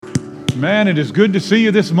Man, it is good to see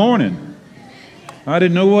you this morning. I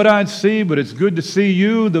didn't know what I'd see, but it's good to see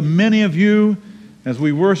you, the many of you, as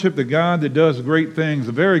we worship the God that does great things,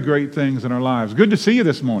 the very great things in our lives. Good to see you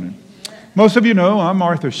this morning. Most of you know I'm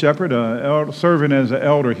Arthur Shepard, serving as an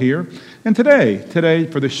elder here. And today,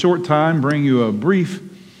 for this short time, bring you a brief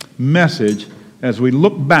message as we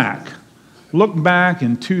look back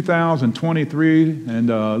in 2023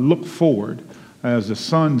 and look forward as the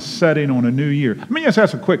sun's setting on a new year. Let me just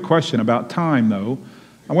ask a quick question about time, though.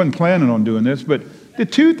 I wasn't planning on doing this, but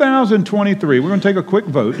did 2023, we're going to take a quick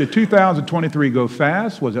vote, did 2023 go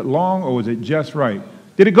fast? Was it long, or was it just right?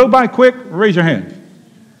 Did it go by quick? Raise your hand.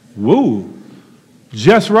 Woo,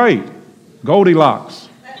 just right. Goldilocks.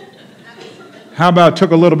 How about it took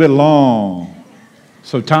a little bit long?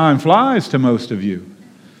 So time flies to most of you.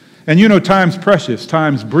 And you know time's precious,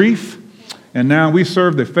 time's brief. And now we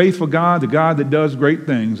serve the faithful God, the God that does great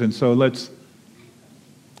things. And so let's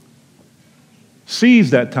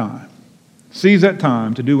seize that time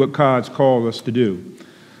to do what God's called us to do.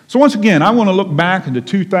 So once again, I want to look back into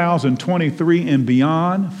 2023 and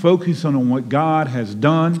beyond, focusing on what God has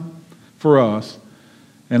done for us,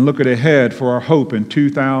 and look ahead for our hope in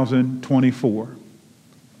 2024.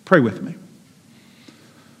 Pray with me.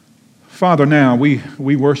 Father, now we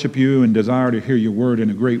worship you and desire to hear your word in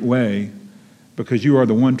a great way, because you are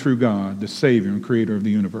the one true God, the Savior and Creator of the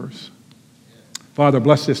universe. Father,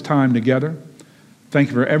 bless this time together. Thank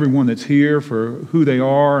you for everyone that's here, for who they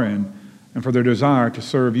are, and for their desire to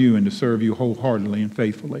serve you and to serve you wholeheartedly and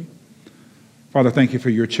faithfully. Father, thank you for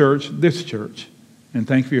your church, this church, and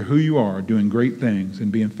thank you for who you are, doing great things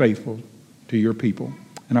and being faithful to your people.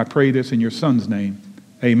 And I pray this in your Son's name.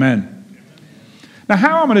 Amen. Now,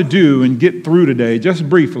 how I'm going to do and get through today, just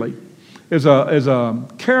briefly, is a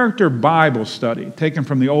character Bible study taken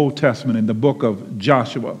from the Old Testament in the book of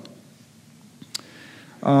Joshua.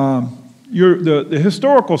 The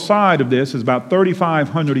historical side of this is about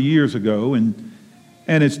 3,500 years ago, and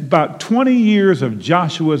it's about 20 years of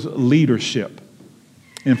Joshua's leadership,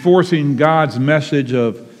 enforcing God's message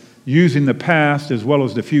of using the past as well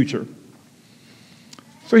as the future.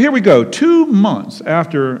 So here we go. 2 months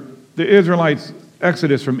after the Israelites'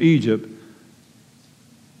 exodus from Egypt,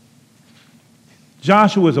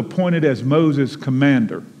 Joshua was appointed as Moses'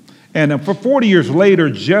 commander. And for 40 years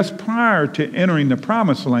later, just prior to entering the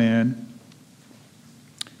Promised Land,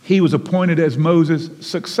 he was appointed as Moses'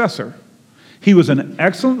 successor. He was an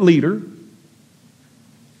excellent leader,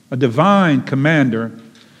 a divine commander,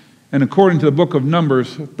 and according to the book of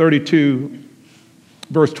Numbers 32,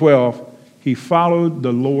 verse 12, he followed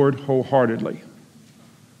the Lord wholeheartedly.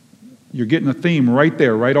 You're getting a theme right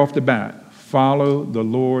there, right off the bat. Follow the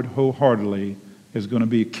Lord wholeheartedly is going to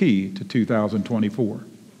be key to 2024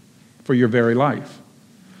 for your very life.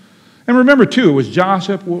 And remember, too, it was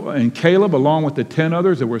Joshua and Caleb, along with the 10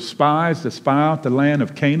 others that were spies to spy out the land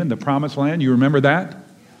of Canaan, the promised land. You remember that?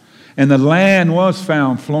 And the land was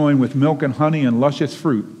found flowing with milk and honey and luscious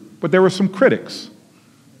fruit. But there were some critics.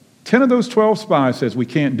 10 of those 12 spies says, we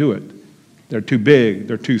can't do it. They're too big.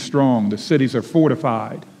 They're too strong. The cities are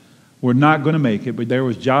fortified. We're not going to make it. But there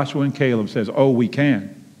was Joshua and Caleb says, oh, we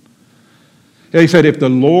can. They said, if the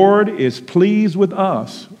Lord is pleased with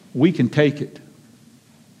us, we can take it.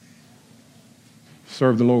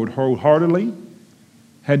 Serve the Lord wholeheartedly.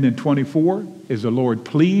 Heading in 24, is the Lord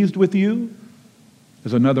pleased with you?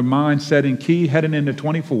 There's another mind-setting key heading into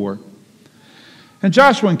 24. And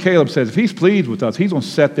Joshua and Caleb says, if he's pleased with us, he's going to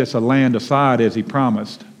set this land aside as he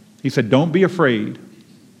promised. He said, don't be afraid.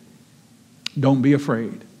 Don't be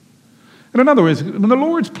afraid. And in other words, when the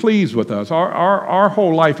Lord's pleased with us, our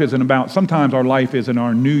whole life isn't about, sometimes our life isn't,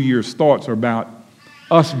 our New Year's thoughts are about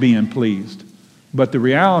us being pleased. But the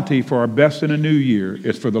reality for our best in a new year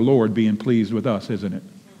is for the Lord being pleased with us, isn't it?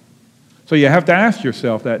 So you have to ask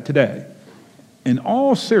yourself that today. In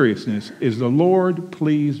all seriousness, is the Lord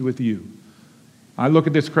pleased with you? I look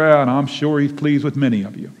at this crowd, and I'm sure he's pleased with many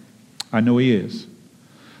of you. I know he is.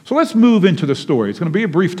 So let's move into the story. It's going to be a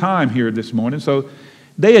brief time here this morning. So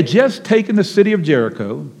they had just taken the city of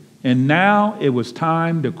Jericho, and now it was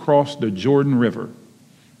time to cross the Jordan River.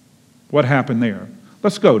 What happened there?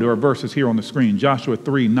 Let's go to our verses here on the screen, Joshua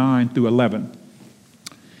 3, 9 through 11.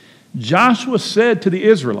 Joshua said to the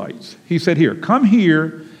Israelites, he said here, come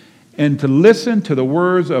here and to listen to the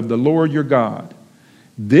words of the Lord your God.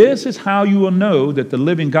 This is how you will know that the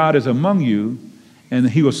living God is among you, and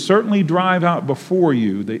he will certainly drive out before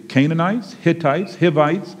you the Canaanites, Hittites,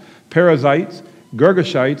 Hivites, Perizzites,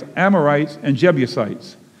 Girgashites, Amorites, and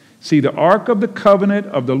Jebusites. See, the ark of the covenant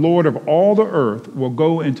of the Lord of all the earth will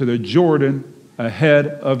go into the Jordan ahead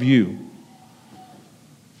of you.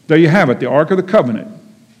 There you have it, the ark of the covenant.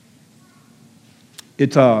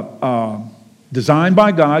 It's designed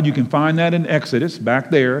by God. You can find that in Exodus back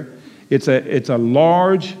there. It's a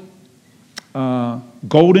large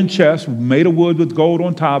golden chest made of wood with gold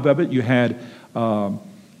on top of it. You had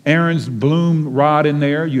Aaron's bloom rod in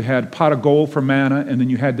there. You had a pot of gold for manna, and then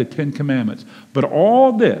you had the 10 Commandments. But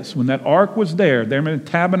all this, when that ark was there, they're in the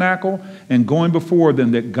tabernacle and going before them,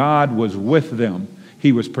 that God was with them.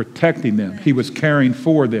 He was protecting them. He was caring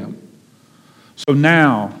for them. So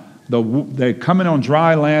now, they're coming on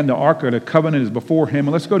dry land. The Ark of the Covenant is before him.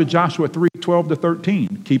 And let's go to Joshua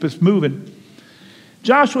 3:12-13. Keep us moving.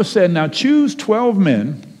 Joshua said, now choose 12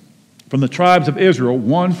 men from the tribes of Israel,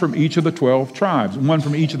 one from each of the 12 tribes. One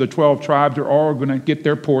from each of the 12 tribes are all going to get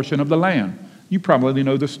their portion of the land. You probably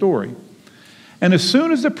know the story. And as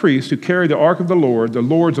soon as the priests who carry the ark of the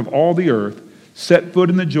lords of all the earth, set foot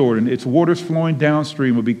in the Jordan, its waters flowing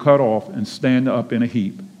downstream will be cut off and stand up in a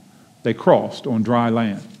heap. They crossed on dry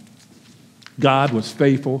land. God was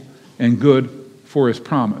faithful and good for his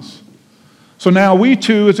promise. So now we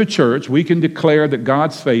too as a church, we can declare that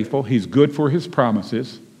God's faithful. He's good for his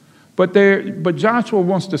promises. But Joshua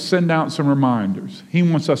wants to send out some reminders. He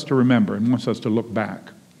wants us to remember and wants us to look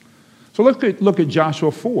back. So look at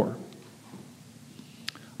Joshua 4.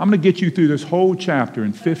 I'm going to get you through this whole chapter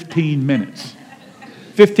in 15 minutes.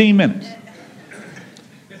 15 minutes.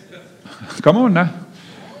 Come on now.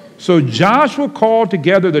 So Joshua called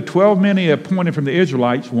together the 12 men he appointed from the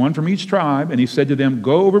Israelites, one from each tribe, and he said to them,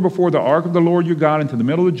 go over before the ark of the Lord your God into the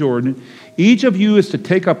middle of the Jordan. Each of you is to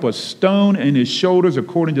take up a stone in his shoulders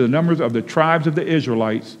according to the numbers of the tribes of the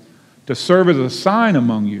Israelites to serve as a sign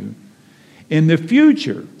among you. In the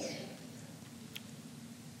future,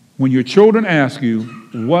 when your children ask you,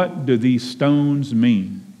 what do these stones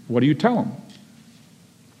mean? What do you tell them?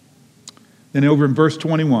 Then over in verse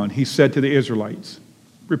 21, he said to the Israelites,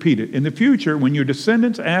 repeat it. In the future, when your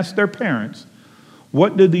descendants ask their parents,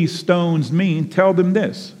 what do these stones mean? Tell them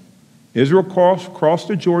this. Israel crossed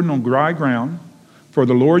the Jordan on dry ground, for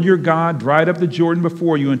the Lord your God dried up the Jordan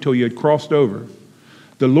before you until you had crossed over.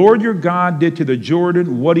 The Lord your God did to the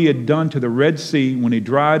Jordan what he had done to the Red Sea when he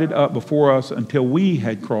dried it up before us until we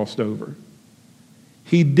had crossed over.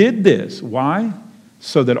 He did this. Why?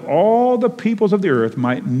 So that all the peoples of the earth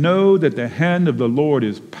might know that the hand of the Lord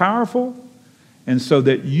is powerful, and so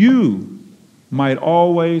that you might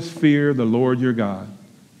always fear the Lord your God.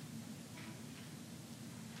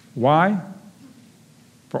 Why?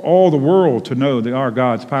 For all the world to know that our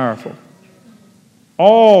God's powerful.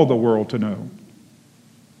 All the world to know.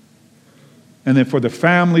 And then for the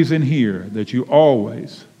families in here, that you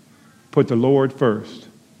always put the Lord first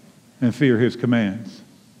and fear his commands,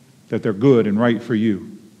 that they're good and right for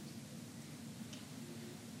you.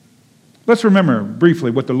 Let's remember briefly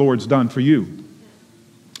what the Lord's done for you.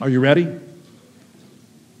 Are you ready?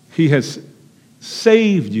 He has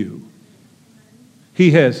saved you. He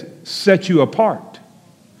has set you apart.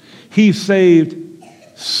 He saved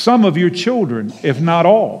some of your children, if not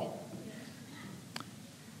all.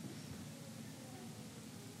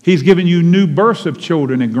 He's given you new births of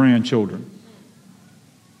children and grandchildren.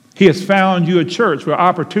 He has found you a church with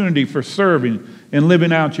opportunity for serving and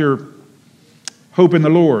living out your hope in the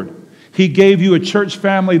Lord. He gave you a church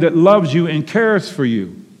family that loves you and cares for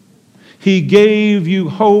you. He gave you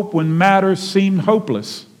hope when matters seemed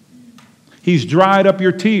hopeless. He's dried up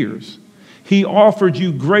your tears. He offered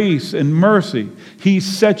you grace and mercy. He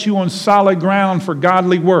set you on solid ground for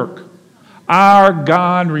godly work. Our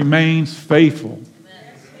God remains faithful.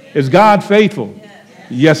 Is God faithful?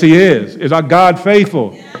 Yes, he is. Is our God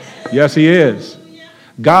faithful? Yes, he is.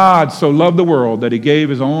 God so loved the world that he gave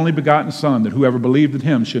his only begotten Son, that whoever believed in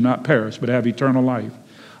him should not perish but have eternal life.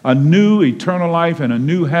 A new eternal life and a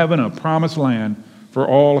new heaven, a promised land for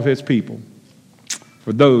all of his people,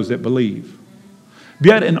 for those that believe.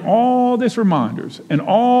 Yet in all this reminders and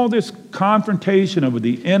all this confrontation of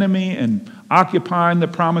the enemy and occupying the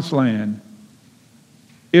promised land,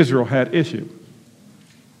 Israel had issue.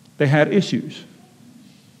 They had issues.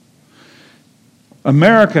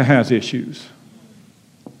 America has issues.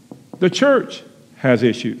 The church has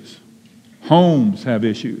issues. Homes have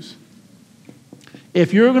issues.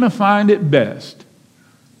 If you're going to find it best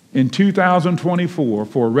in 2024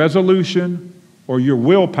 for a resolution or your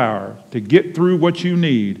willpower to get through what you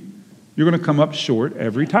need, you're going to come up short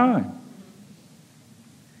every time.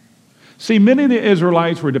 See, many of the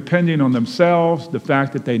Israelites were depending on themselves, the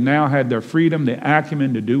fact that they now had their freedom, the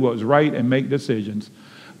acumen to do what was right and make decisions.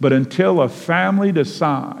 But until a family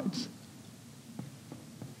decides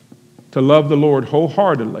to love the Lord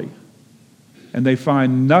wholeheartedly, and they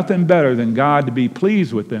find nothing better than God to be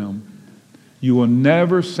pleased with them, you will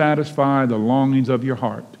never satisfy the longings of your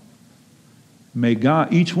heart. May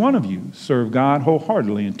God, each one of you, serve God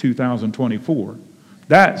wholeheartedly in 2024.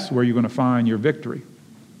 That's where you're going to find your victory.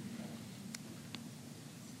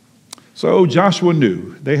 So Joshua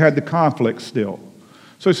knew they had the conflict still.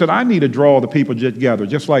 So he said, I need to draw the people together,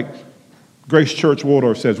 just like Grace Church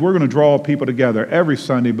Waldorf says. We're going to draw people together every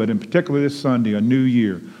Sunday, but in particular this Sunday, a new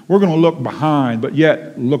year. We're going to look behind, but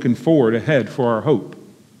yet looking forward ahead for our hope.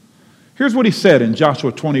 Here's what he said in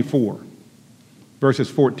Joshua 24, verses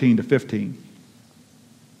 14 to 15.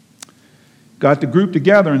 Got the group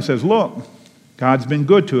together and says, look, God's been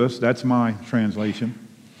good to us. That's my translation.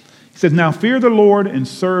 He says, now fear the Lord and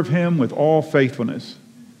serve him with all faithfulness.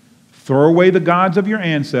 Throw away the gods of your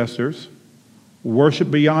ancestors,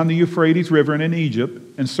 worship beyond the Euphrates River and in Egypt,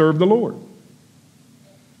 and serve the Lord.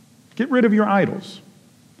 Get rid of your idols.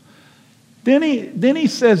 Then he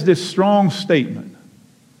says this strong statement,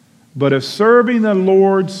 but if serving the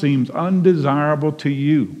Lord seems undesirable to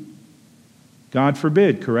you, God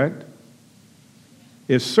forbid, correct?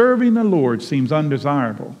 If serving the Lord seems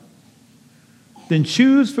undesirable, then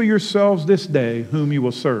choose for yourselves this day whom you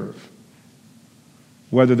will serve,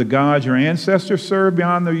 whether the gods your ancestors served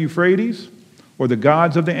beyond the Euphrates or the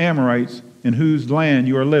gods of the Amorites in whose land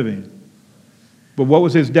you are living. But what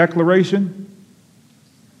was his declaration?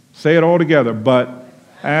 Say it all together. But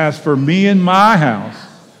as for me and my house,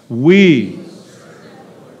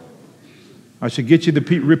 I should get you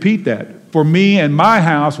to repeat that. For me and my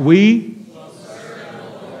house, we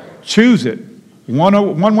choose it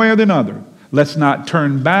one way or the other. Let's not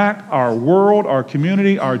turn back. Our world, our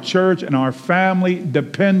community, our church, and our family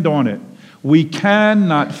depend on it. We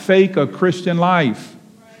cannot fake a Christian life.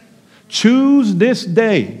 Choose this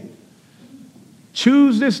day.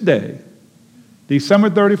 Choose this day, December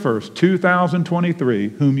 31st, 2023,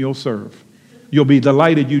 whom you'll serve. You'll be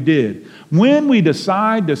delighted you did. When we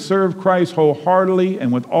decide to serve Christ wholeheartedly and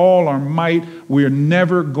with all our might, we're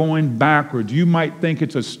never going backwards. You might think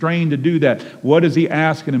it's a strain to do that. What is he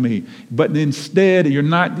asking of me? But instead,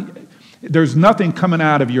 there's nothing coming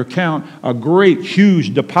out of your account. A great,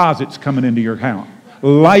 huge deposit's coming into your account.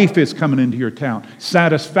 Life is coming into your account.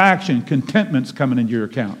 Satisfaction, contentment's coming into your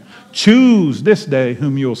account. Choose this day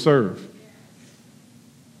whom you'll serve.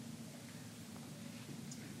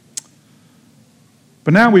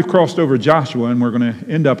 But now we've crossed over Joshua, and we're going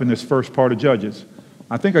to end up in this first part of Judges.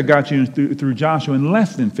 I think I got you through Joshua in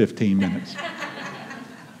less than 15 minutes.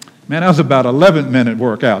 Man, that was about an 11-minute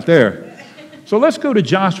workout there. So let's go to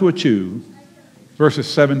Joshua 2,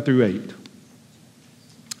 verses 7 through 8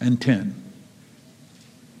 and 10.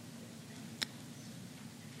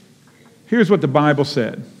 Here's what the Bible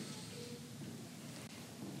said.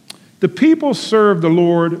 The people served the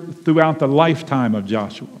Lord throughout the lifetime of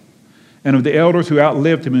Joshua and of the elders who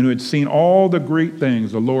outlived him and who had seen all the great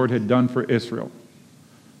things the Lord had done for Israel.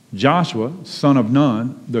 Joshua, son of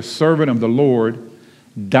Nun, the servant of the Lord,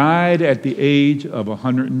 died at the age of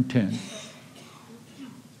 110.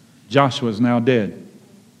 Joshua is now dead.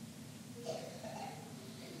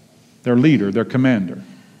 Their leader, their commander.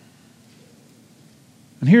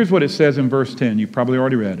 And here's what it says in verse 10. You've probably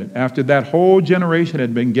already read it. After that whole generation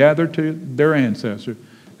had been gathered to their ancestor,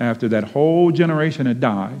 after that whole generation had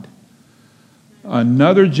died,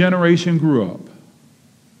 another generation grew up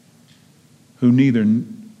who knew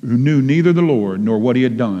neither the Lord nor what he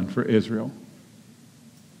had done for Israel.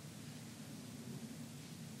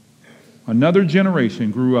 Another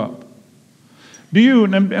generation grew up.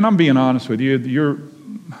 And I'm being honest with you,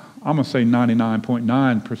 I'm going to say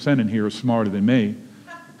 99.9% in here is smarter than me.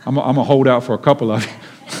 I'm going to hold out for a couple of you.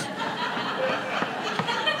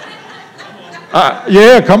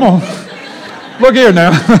 Yeah, come on. Look here now.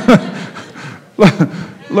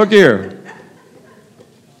 Look here.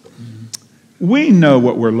 We know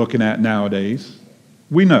what we're looking at nowadays.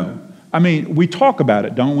 We know. I mean, we talk about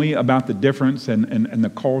it, don't we? About the difference and the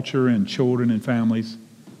culture and children and families.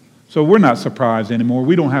 So we're not surprised anymore.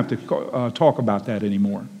 We don't have to talk about that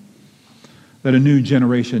anymore. That a new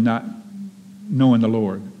generation not knowing the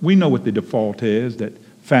Lord. We know what the default is, that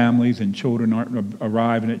families and children aren't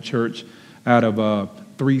arriving at church out of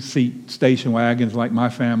 3-seat station wagons like my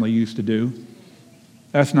family used to do.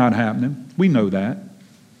 That's not happening. We know that.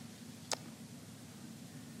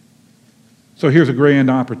 So here's a grand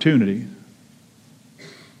opportunity.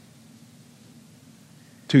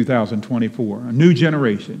 2024, a new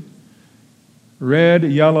generation. Red,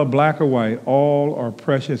 yellow, black, or white, all are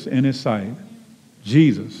precious in his sight.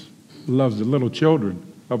 Jesus loves the little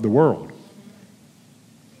children of the world.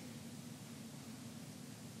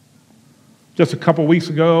 Just a couple weeks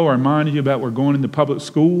ago, I reminded you about we're going into public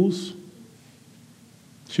schools.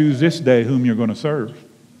 Choose this day whom you're going to serve.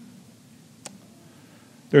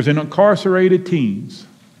 There's an incarcerated teens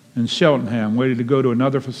in Cheltenham waiting to go to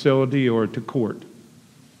another facility or to court.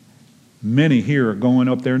 Many here are going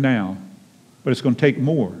up there now, but it's going to take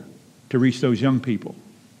more to reach those young people,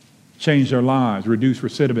 change their lives, reduce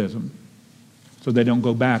recidivism, so they don't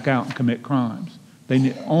go back out and commit crimes.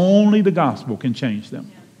 Only the gospel can change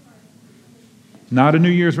them. Not a New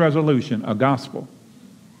Year's resolution, a gospel.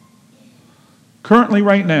 Currently,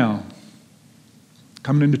 right now,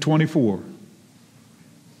 coming into 24,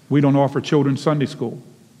 we don't offer children Sunday school.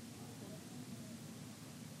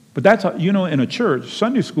 But that's, in a church,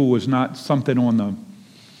 Sunday school is not something on the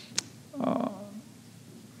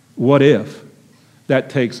what if. That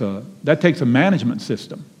takes a management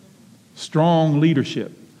system, strong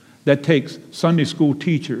leadership. That takes Sunday school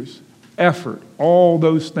teachers, effort, all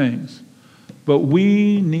those things. But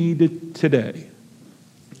we need to today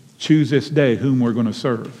choose this day whom we're going to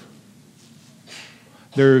serve.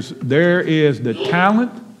 There is the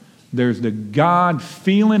talent. There's the God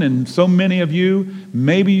feeling, and so many of you,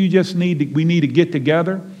 maybe you just we need to get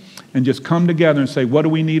together and just come together and say, what do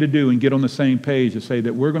we need to do, and get on the same page and say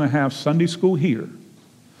that we're going to have Sunday school here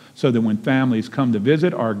so that when families come to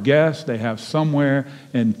visit, our guests, they have somewhere,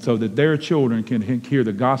 and so that their children can hear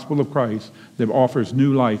the gospel of Christ that offers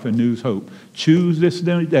new life and new hope. Choose this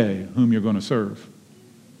day whom you're going to serve.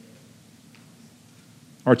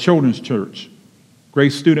 Our children's church,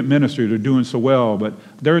 great student ministry, they're doing so well, but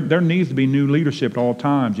there needs to be new leadership at all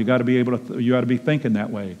times. You got to be thinking that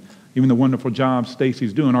way. Even the wonderful job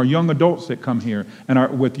Stacy's doing. Our young adults that come here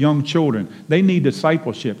and with young children, they need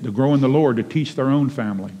discipleship to grow in the Lord, to teach their own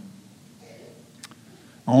family.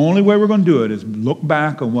 The only way we're going to do it is look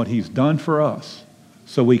back on what He's done for us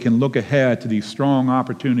so we can look ahead to these strong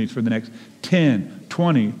opportunities for the next 10,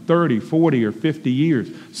 20, 30, 40, or 50 years.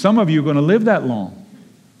 Some of you are going to live that long.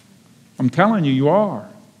 I'm telling you, you are.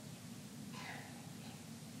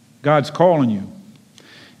 God's calling you.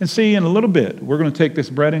 And see, in a little bit, we're going to take this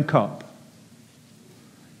bread and cup.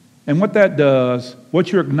 And what that does,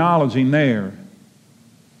 what you're acknowledging there,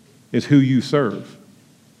 is who you serve.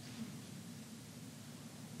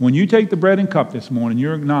 When you take the bread and cup this morning,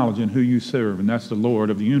 you're acknowledging who you serve, and that's the Lord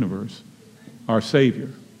of the universe, our Savior,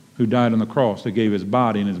 who died on the cross, that gave His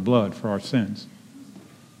body and His blood for our sins.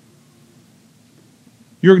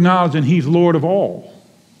 You're acknowledging He's Lord of all.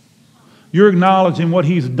 You're acknowledging what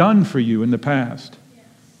He's done for you in the past.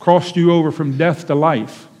 Crossed you over from death to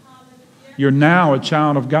life. You're now a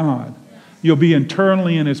child of God. You'll be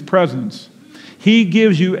eternally in His presence. He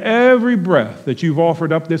gives you every breath that you've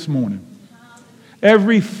offered up this morning.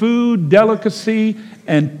 Every food, delicacy,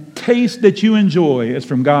 and taste that you enjoy is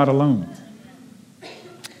from God alone.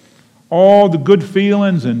 All the good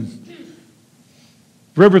feelings and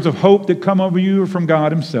rivers of hope that come over you are from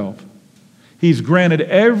God Himself. He's granted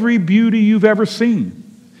every beauty you've ever seen.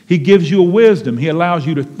 He gives you a wisdom. He allows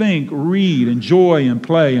you to think, read, enjoy, and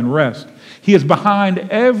play and rest. He is behind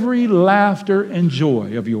every laughter and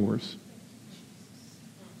joy of yours.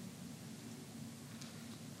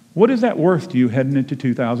 What is that worth to you heading into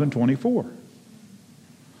 2024?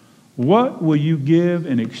 What will you give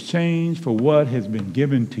in exchange for what has been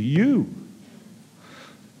given to you?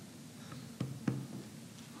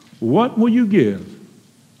 What will you give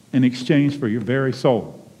in exchange for your very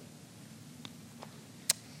soul?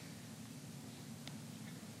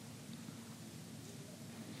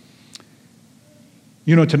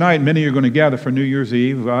 Tonight many are going to gather for New Year's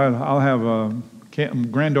Eve. I'll have a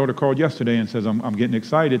granddaughter called yesterday and says, I'm getting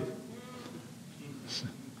excited.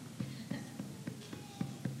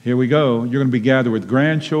 Here we go. You're going to be gathered with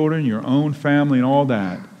grandchildren, your own family, and all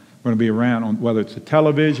that. We're going to be around on whether it's a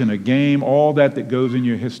television, a game, all that goes in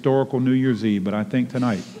your historical New Year's Eve. But I think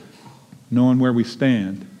tonight, knowing where we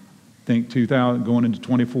stand, I think 2000 going into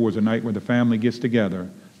 24 is a night where the family gets together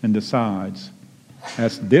and decides,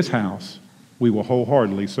 as this house, we will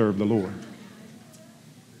wholeheartedly serve the Lord.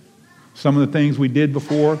 Some of the things we did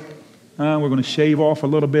before, we're going to shave off a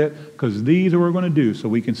little bit because these are what we're going to do so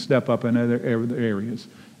we can step up in other areas.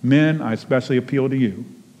 Men, I especially appeal to you.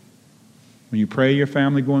 When you pray your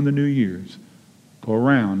family going to New Year's, go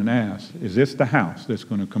around and ask, is this the house that's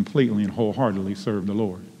going to completely and wholeheartedly serve the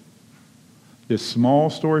Lord? This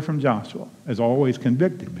small story from Joshua has always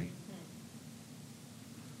convicted me.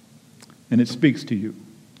 And it speaks to you.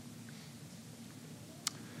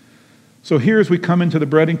 So here as we come into the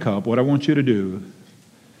bread and cup, what I want you to do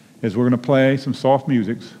is we're going to play some soft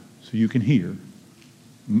music so you can hear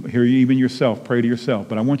even yourself, pray to yourself.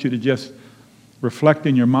 But I want you to just reflect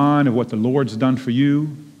in your mind of what the Lord's done for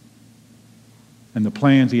you and the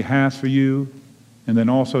plans He has for you, and then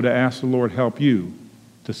also to ask the Lord help you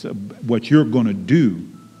to what you're going to do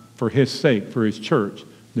for His sake, for His church,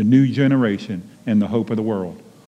 the new generation, and the hope of the world.